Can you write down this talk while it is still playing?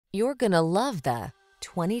You're gonna love the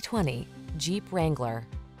 2020 Jeep Wrangler.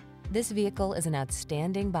 This vehicle is an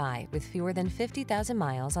outstanding buy with fewer than 50,000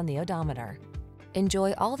 miles on the odometer.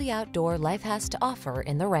 Enjoy all the outdoor life has to offer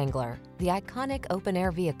in the Wrangler, the iconic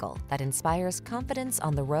open-air vehicle that inspires confidence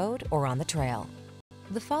on the road or on the trail.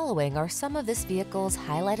 The following are some of this vehicle's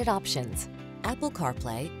highlighted options: Apple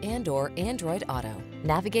CarPlay and/or Android Auto,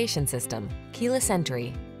 navigation system, keyless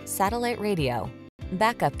entry, satellite radio,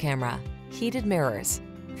 backup camera, heated mirrors,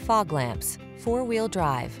 fog lamps, four-wheel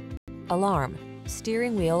drive, alarm,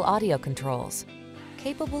 steering wheel audio controls.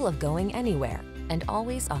 Capable of going anywhere and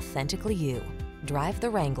always authentically you. Drive the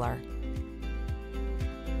Wrangler.